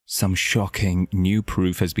Some shocking new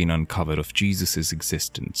proof has been uncovered of Jesus'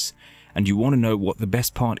 existence. And you want to know what the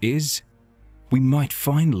best part is? We might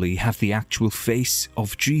finally have the actual face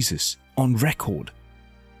of Jesus on record.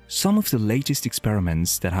 Some of the latest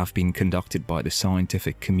experiments that have been conducted by the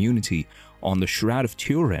scientific community on the Shroud of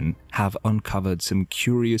Turin have uncovered some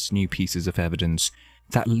curious new pieces of evidence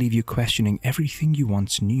that leave you questioning everything you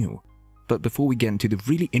once knew. But before we get into the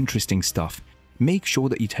really interesting stuff, make sure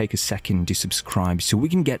that you take a second to subscribe so we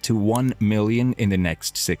can get to 1 million in the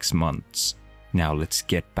next 6 months. Now let's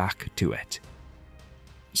get back to it.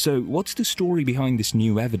 So what's the story behind this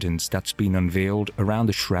new evidence that's been unveiled around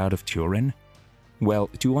the Shroud of Turin? Well,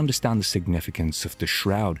 to understand the significance of the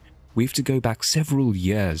Shroud, we have to go back several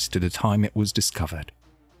years to the time it was discovered.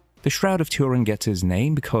 The Shroud of Turin gets its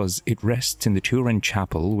name because it rests in the Turin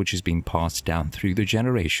Chapel, which has been passed down through the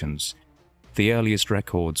generations. The earliest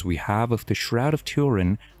records we have of the Shroud of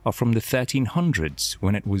Turin are from the 1300s,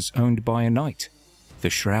 when it was owned by a knight. The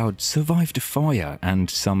shroud survived a fire and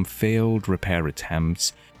some failed repair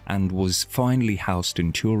attempts and was finally housed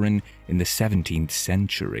in Turin in the 17th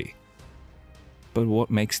century. But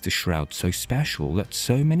what makes the shroud so special that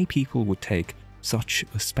so many people would take such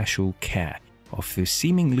a special care of this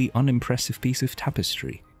seemingly unimpressive piece of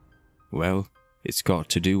tapestry? Well, it's got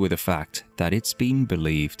to do with the fact that it's been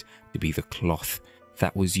believed to be the cloth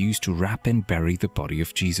that was used to wrap and bury the body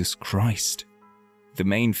of Jesus Christ, the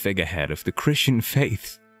main figurehead of the Christian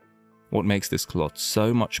faith. What makes this cloth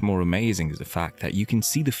so much more amazing is the fact that you can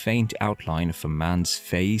see the faint outline of a man's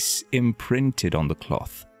face imprinted on the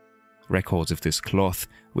cloth. Records of this cloth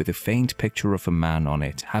with a faint picture of a man on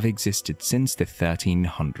it have existed since the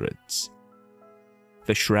 1300s.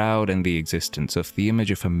 The shroud and the existence of the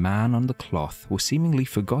image of a man on the cloth were seemingly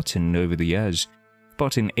forgotten over the years,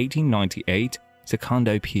 but in 1898,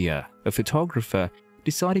 Secondo Pia, a photographer,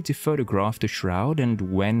 decided to photograph the shroud, and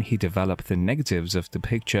when he developed the negatives of the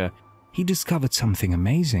picture, he discovered something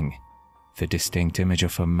amazing. The distinct image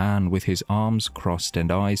of a man with his arms crossed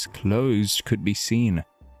and eyes closed could be seen.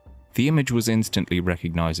 The image was instantly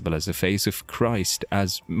recognizable as the face of Christ,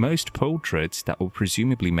 as most portraits that were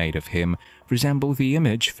presumably made of him resemble the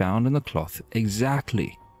image found on the cloth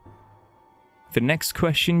exactly. The next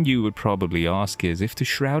question you would probably ask is if the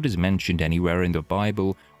shroud is mentioned anywhere in the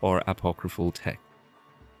Bible or apocryphal text.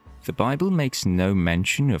 The Bible makes no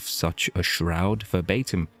mention of such a shroud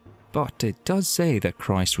verbatim, but it does say that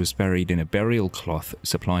Christ was buried in a burial cloth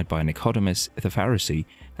supplied by Nicodemus the Pharisee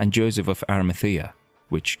and Joseph of Arimathea,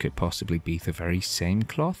 which could possibly be the very same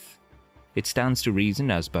cloth. It stands to reason,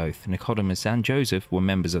 as both Nicodemus and Joseph were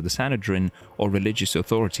members of the Sanhedrin, or religious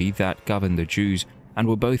authority that governed the Jews, and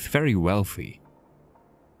were both very wealthy.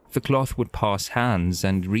 The cloth would pass hands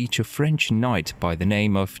and reach a French knight by the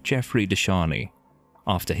name of Geoffrey de Charny.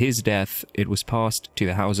 After his death, it was passed to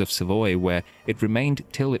the House of Savoy, where it remained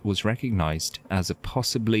till it was recognized as a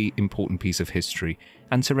possibly important piece of history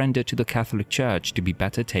and surrendered to the Catholic Church to be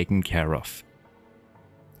better taken care of.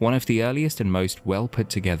 One of the earliest and most well put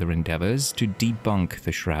together endeavors to debunk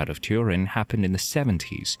the Shroud of Turin happened in the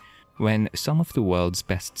 70s, when some of the world's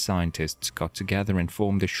best scientists got together and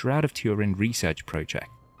formed the Shroud of Turin Research Project.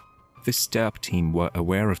 The STURP team were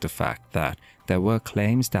aware of the fact that there were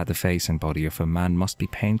claims that the face and body of a man must be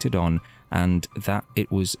painted on and that it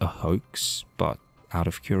was a hoax, but out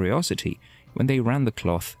of curiosity, when they ran the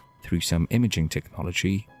cloth through some imaging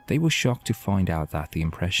technology, they were shocked to find out that the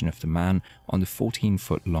impression of the man on the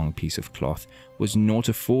 14-foot-long piece of cloth was not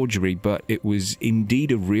a forgery, but it was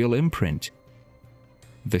indeed a real imprint.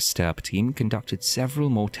 The STURP team conducted several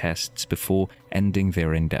more tests before ending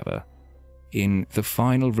their endeavor. In the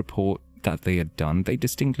final report that they had done, they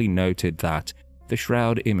distinctly noted that the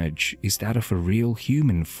shroud image is that of a real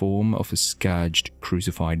human form of a scourged,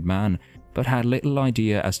 crucified man, but had little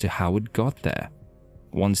idea as to how it got there.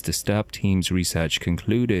 Once the STURP team's research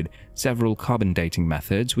concluded, several carbon dating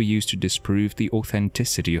methods were used to disprove the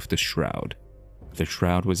authenticity of the shroud. The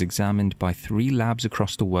shroud was examined by 3 labs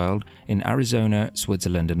across the world in Arizona,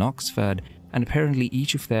 Switzerland and Oxford, and apparently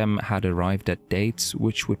each of them had arrived at dates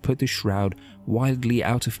which would put the shroud wildly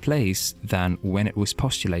out of place than when it was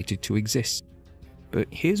postulated to exist. But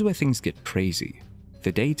here's where things get crazy.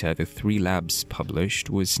 The data the 3 labs published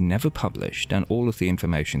was never published, and all of the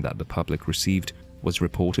information that the public received was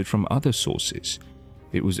reported from other sources.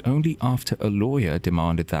 It was only after a lawyer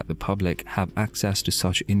demanded that the public have access to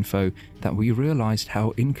such info that we realized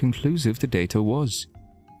how inconclusive the data was.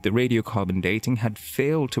 The radiocarbon dating had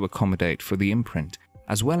failed to accommodate for the imprint,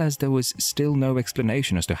 as well as there was still no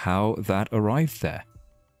explanation as to how that arrived there.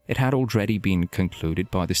 It had already been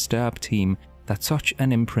concluded by the STURP team that such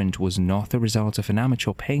an imprint was not the result of an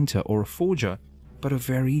amateur painter or a forger, but a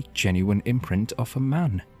very genuine imprint of a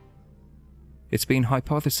man. It's been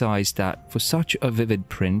hypothesized that for such a vivid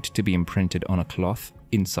print to be imprinted on a cloth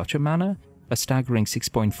in such a manner, a staggering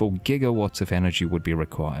 6.4 gigawatts of energy would be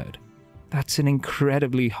required. That's an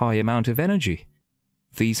incredibly high amount of energy.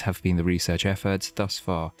 These have been the research efforts thus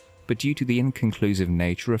far, but due to the inconclusive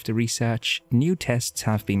nature of the research, new tests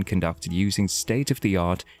have been conducted using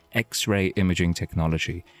state-of-the-art X-ray imaging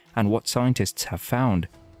technology, and what scientists have found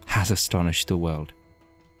has astonished the world.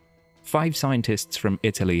 5 scientists from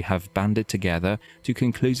Italy have banded together to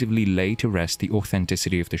conclusively lay to rest the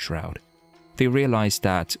authenticity of the shroud. They realized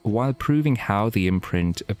that, while proving how the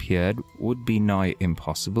imprint appeared would be nigh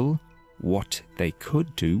impossible, what they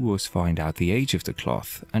could do was find out the age of the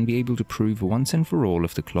cloth and be able to prove once and for all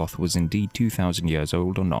if the cloth was indeed 2,000 years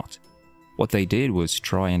old or not. What they did was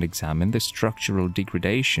try and examine the structural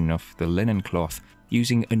degradation of the linen cloth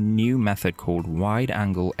using a new method called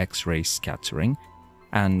wide-angle X-ray scattering,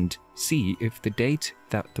 and see if the date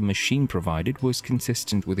that the machine provided was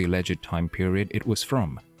consistent with the alleged time period it was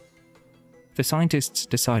from. The scientists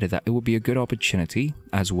decided that it would be a good opportunity,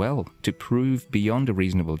 as well, to prove beyond a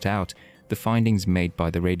reasonable doubt the findings made by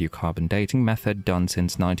the radiocarbon dating method done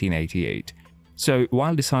since 1988. So,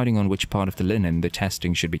 while deciding on which part of the linen the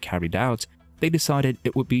testing should be carried out, they decided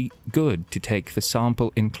it would be good to take the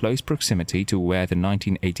sample in close proximity to where the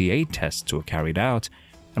 1988 tests were carried out,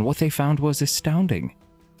 and what they found was astounding.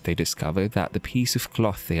 They discovered that the piece of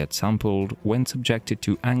cloth they had sampled, when subjected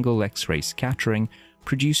to angle X-ray scattering,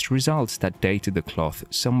 produced results that dated the cloth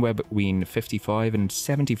somewhere between 55 and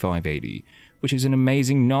 75 AD, which is an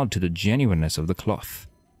amazing nod to the genuineness of the cloth.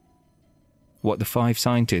 What the 5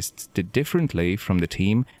 scientists did differently from the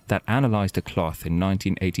team that analyzed the cloth in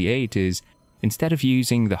 1988 is, instead of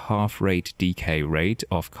using the half-rate decay rate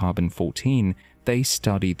of carbon-14, they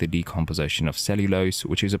studied the decomposition of cellulose,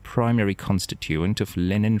 which is a primary constituent of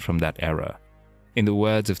linen from that era. In the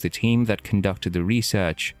words of the team that conducted the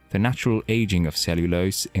research, the natural aging of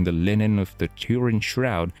cellulose in the linen of the Turin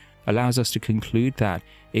shroud allows us to conclude that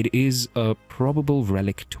it is a probable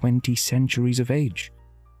relic 20 centuries of age.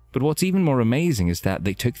 But what's even more amazing is that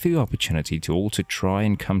they took the opportunity to also try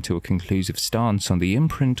and come to a conclusive stance on the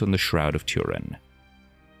imprint on the Shroud of Turin.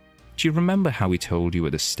 Do you remember how we told you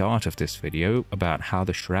at the start of this video about how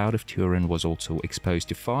the Shroud of Turin was also exposed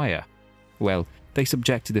to fire? Well, they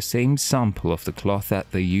subjected the same sample of the cloth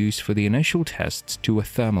that they used for the initial tests to a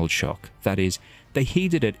thermal shock. That is, they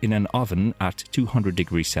heated it in an oven at 200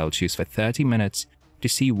 degrees Celsius for 30 minutes to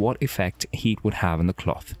see what effect heat would have on the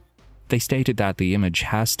cloth. They stated that the image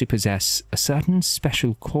has to possess a certain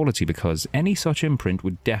special quality because any such imprint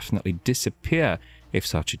would definitely disappear if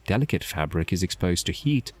such a delicate fabric is exposed to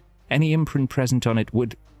heat. Any imprint present on it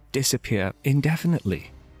would disappear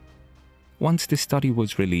indefinitely. Once the study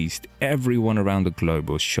was released, everyone around the globe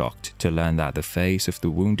was shocked to learn that the face of the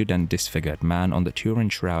wounded and disfigured man on the Turin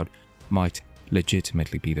shroud might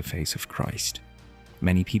legitimately be the face of Christ.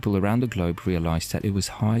 Many people around the globe realized that it was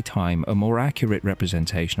high time a more accurate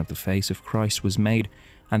representation of the face of Christ was made,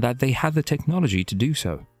 and that they had the technology to do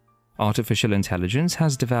so. Artificial intelligence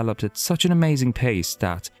has developed at such an amazing pace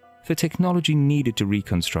that the technology needed to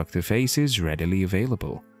reconstruct the face is readily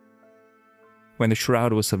available. When the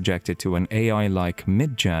shroud was subjected to an AI-like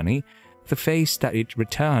mid-journey, the face that it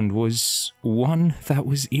returned was one that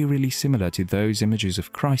was eerily similar to those images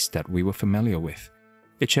of Christ that we were familiar with.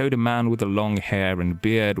 It showed a man with a long hair and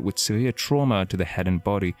beard with severe trauma to the head and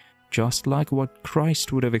body, just like what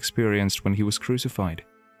Christ would have experienced when he was crucified.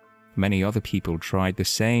 Many other people tried the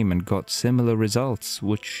same and got similar results,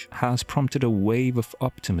 which has prompted a wave of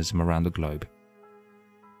optimism around the globe.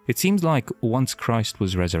 It seems like once Christ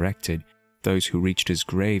was resurrected, those who reached his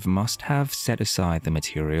grave must have set aside the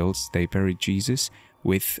materials they buried Jesus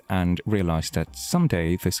with and realized that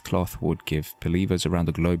someday this cloth would give believers around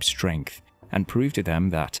the globe strength and prove to them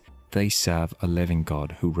that they serve a living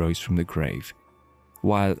God who rose from the grave.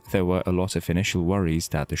 While there were a lot of initial worries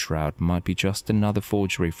that the shroud might be just another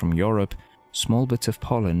forgery from Europe, small bits of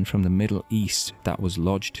pollen from the Middle East that was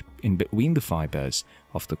lodged in between the fibers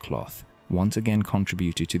of the cloth once again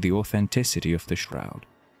contributed to the authenticity of the shroud.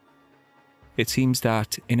 It seems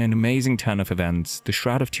that, in an amazing turn of events, the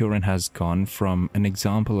Shroud of Turin has gone from an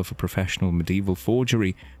example of a professional medieval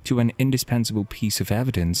forgery to an indispensable piece of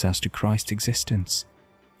evidence as to Christ's existence.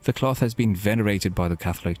 The cloth has been venerated by the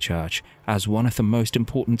Catholic Church as one of the most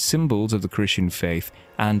important symbols of the Christian faith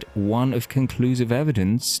and one of conclusive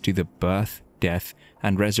evidence to the birth, death,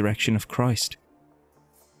 and resurrection of Christ.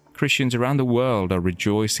 Christians around the world are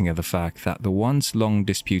rejoicing at the fact that the once long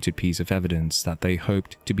disputed piece of evidence that they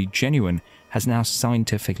hoped to be genuine has now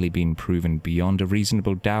scientifically been proven beyond a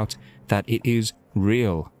reasonable doubt that it is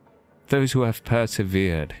real. Those who have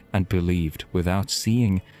persevered and believed without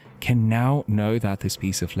seeing can now know that this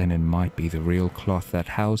piece of linen might be the real cloth that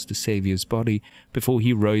housed the Saviour's body before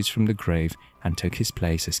he rose from the grave and took his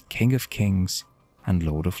place as King of Kings and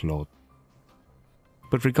Lord of Lords.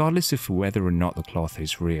 But regardless of whether or not the cloth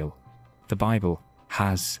is real, the Bible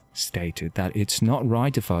has stated that it's not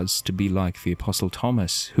right of us to be like the Apostle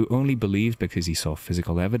Thomas, who only believed because he saw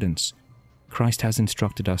physical evidence. Christ has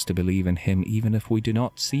instructed us to believe in him even if we do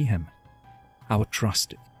not see him. Our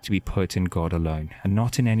trust to be put in God alone, and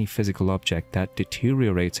not in any physical object that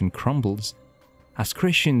deteriorates and crumbles. As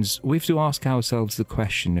Christians, we have to ask ourselves the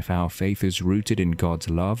question if our faith is rooted in God's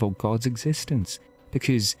love or God's existence,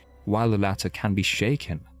 because while the latter can be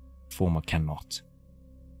shaken, the former cannot.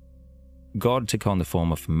 God took on the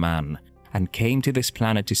form of man and came to this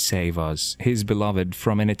planet to save us, his beloved,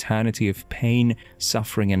 from an eternity of pain,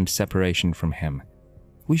 suffering, and separation from him.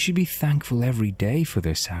 We should be thankful every day for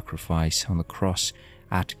this sacrifice on the cross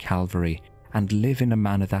at Calvary and live in a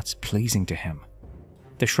manner that's pleasing to him.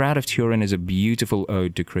 The Shroud of Turin is a beautiful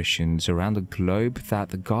ode to Christians around the globe that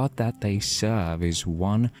the God that they serve is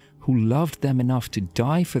one who loved them enough to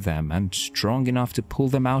die for them and strong enough to pull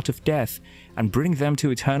them out of death and bring them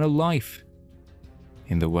to eternal life.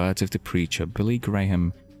 In the words of the preacher Billy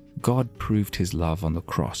Graham, God proved his love on the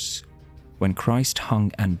cross. When Christ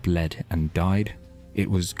hung and bled and died,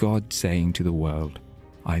 it was God saying to the world,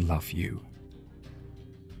 "I love you."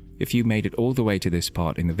 If you made it all the way to this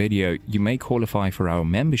part in the video, you may qualify for our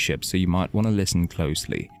membership, so you might want to listen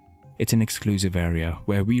closely. It's an exclusive area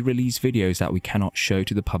where we release videos that we cannot show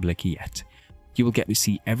to the public yet. You will get to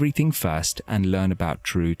see everything first and learn about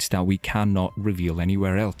truths that we cannot reveal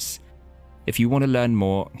anywhere else. If you want to learn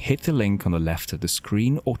more, hit the link on the left of the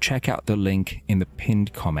screen or check out the link in the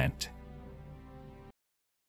pinned comment.